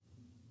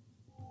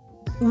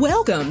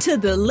Welcome to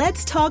the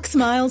Let's Talk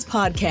Smiles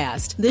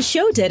podcast, the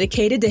show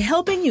dedicated to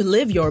helping you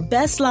live your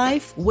best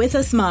life with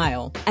a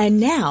smile. And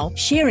now,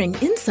 sharing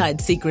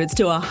inside secrets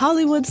to a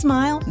Hollywood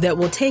smile that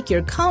will take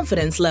your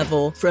confidence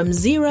level from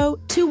 0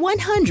 to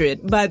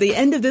 100 by the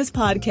end of this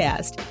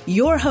podcast.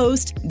 Your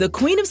host, the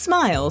Queen of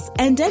Smiles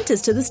and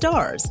Dentist to the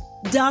Stars,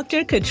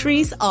 Dr.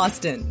 Catrice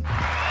Austin.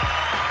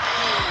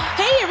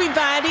 Hey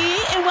everybody,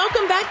 and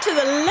welcome back to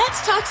the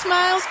Let's Talk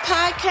Smiles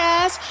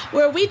podcast,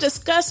 where we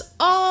discuss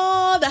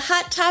all the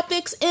hot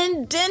topics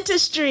in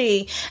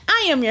dentistry.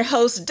 I am your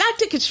host,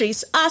 Dr.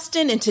 Catrice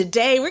Austin, and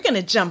today we're going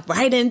to jump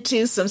right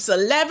into some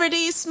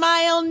celebrity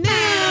smile news.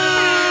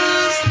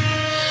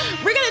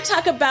 We're going to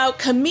talk about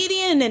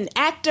comedian and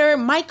actor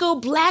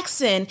Michael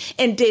Blackson,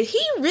 and did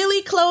he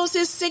really close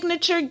his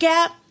signature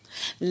gap?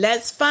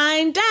 Let's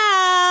find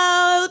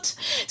out.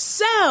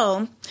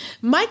 So,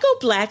 Michael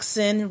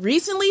Blackson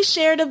recently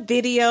shared a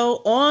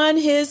video on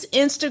his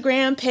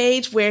Instagram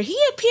page where he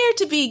appeared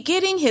to be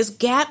getting his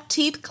gap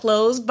teeth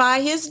closed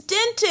by his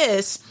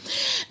dentist.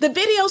 The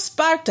video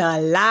sparked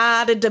a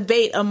lot of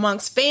debate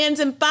amongst fans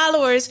and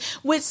followers,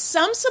 with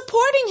some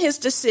supporting his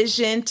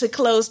decision to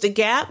close the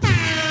gap,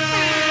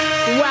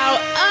 while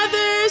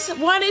others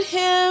wanted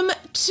him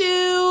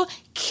to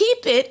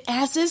keep it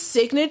as his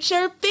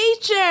signature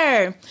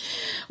feature.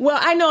 Well,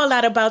 I know a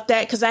lot about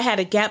that because I had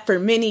a gap for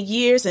many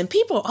years and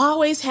people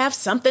always have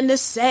something to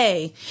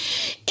say.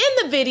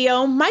 In the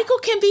video, Michael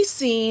can be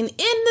seen in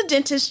the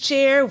dentist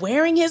chair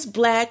wearing his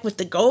black with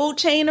the gold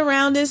chain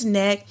around his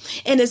neck,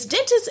 and his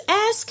dentist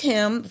asks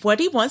him what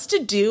he wants to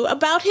do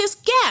about his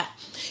gap,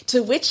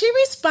 to which he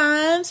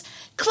responds,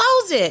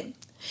 "Close it."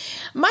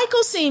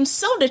 Michael seems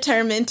so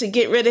determined to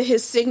get rid of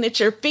his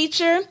signature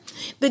feature.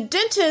 The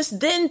dentist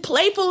then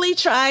playfully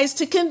tries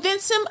to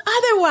convince him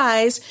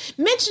otherwise,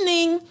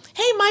 mentioning,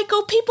 "Hey,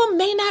 Michael, people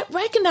may not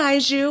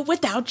recognize you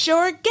without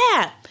your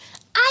gap."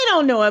 I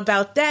don't know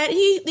about that.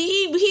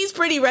 He's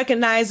pretty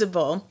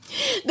recognizable.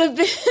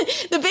 The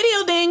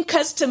video then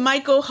cuts to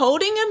Michael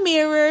holding a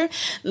mirror,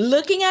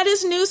 looking at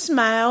his new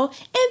smile,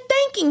 and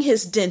thanking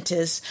his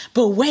dentist.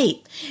 But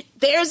wait,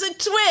 there's a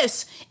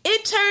twist.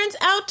 It turns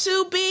out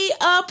to be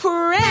a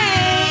prank.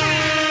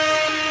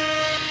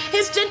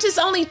 His dentist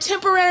only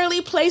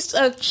temporarily placed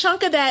a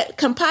chunk of that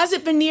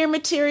composite veneer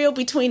material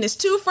between his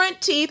two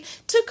front teeth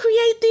to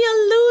create the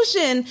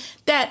illusion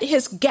that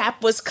his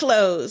gap was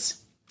closed.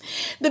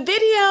 The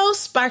video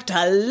sparked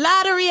a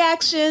lot of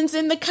reactions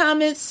in the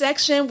comments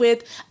section,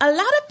 with a lot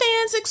of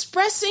fans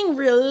expressing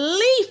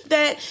relief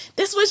that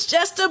this was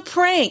just a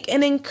prank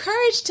and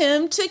encouraged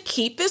him to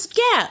keep his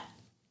gap.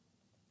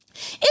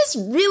 It's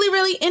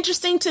really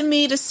interesting to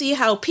me to see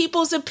how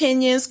people's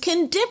opinions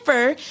can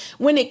differ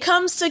when it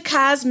comes to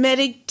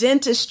cosmetic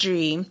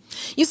dentistry.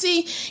 You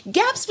see,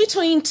 gaps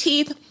between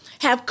teeth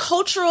have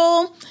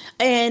cultural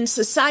and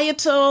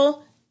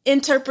societal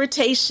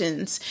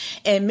interpretations,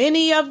 and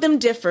many of them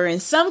differ. In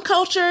some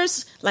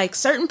cultures, like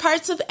certain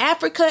parts of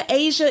Africa,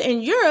 Asia,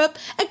 and Europe,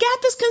 a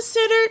gap is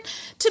considered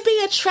to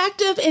be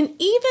attractive and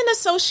even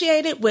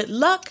associated with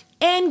luck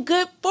and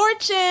good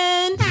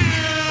fortune.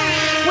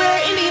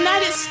 Where in the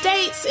United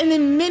States and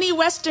in many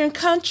Western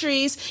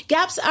countries,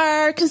 gaps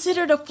are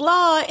considered a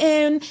flaw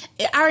and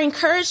are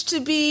encouraged to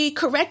be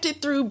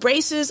corrected through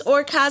braces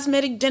or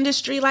cosmetic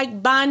dentistry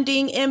like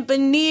bonding and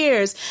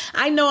veneers.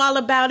 I know all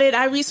about it.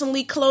 I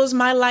recently closed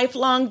my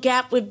lifelong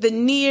gap with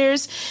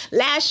veneers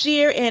last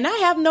year, and I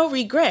have no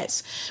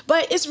regrets.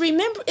 But it's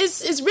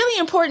really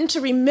important to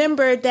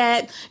remember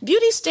that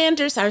beauty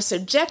standards are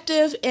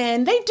subjective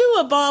and they do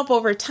evolve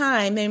over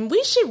time, and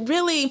we should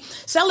really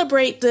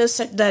celebrate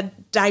the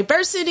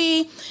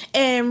diversity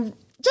and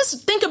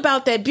just think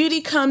about that beauty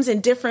comes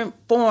in different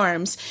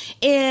forms.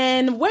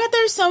 And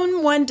whether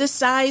someone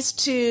decides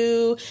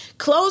to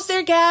close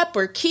their gap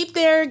or keep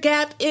their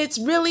gap, it's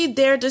really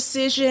their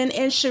decision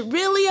and should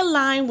really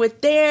align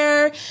with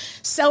their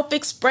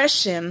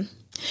self-expression.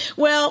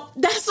 Well,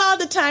 that's all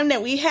the time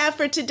that we have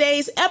for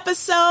today's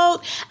episode.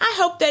 I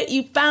hope that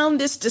you found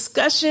this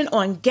discussion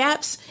on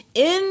gaps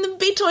in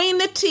between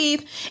the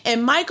teeth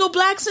and Michael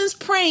Blackson's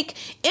prank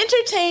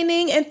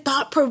entertaining and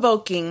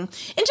thought-provoking.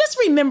 And just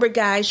remember,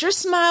 guys, your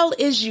smile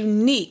is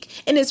unique,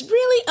 and it's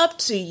really up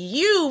to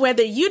you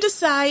whether you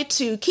decide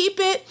to keep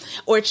it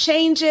or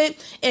change it.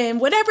 And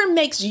whatever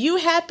makes you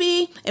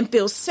happy and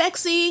feel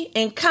sexy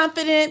and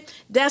confident,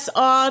 that's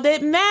all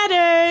that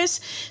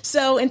matters.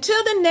 So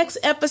until the next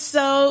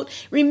episode,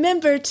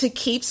 remember to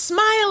keep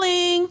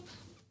smiling.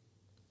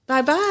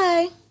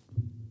 Bye-bye.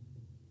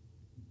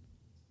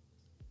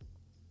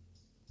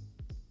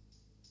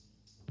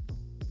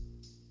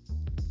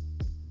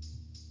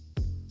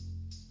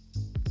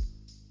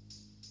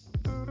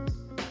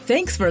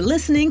 Thanks for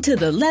listening to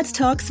the Let's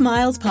Talk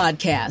Smiles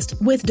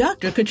podcast with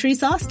Dr.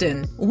 Catrice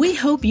Austin. We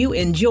hope you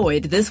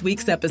enjoyed this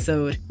week's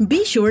episode.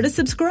 Be sure to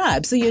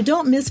subscribe so you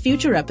don't miss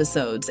future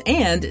episodes,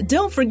 and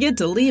don't forget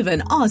to leave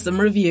an awesome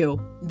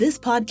review. This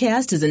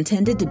podcast is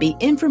intended to be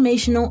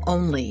informational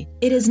only.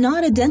 It is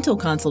not a dental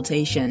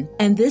consultation,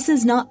 and this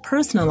is not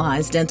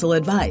personalized dental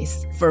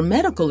advice. For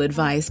medical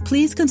advice,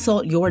 please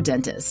consult your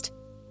dentist.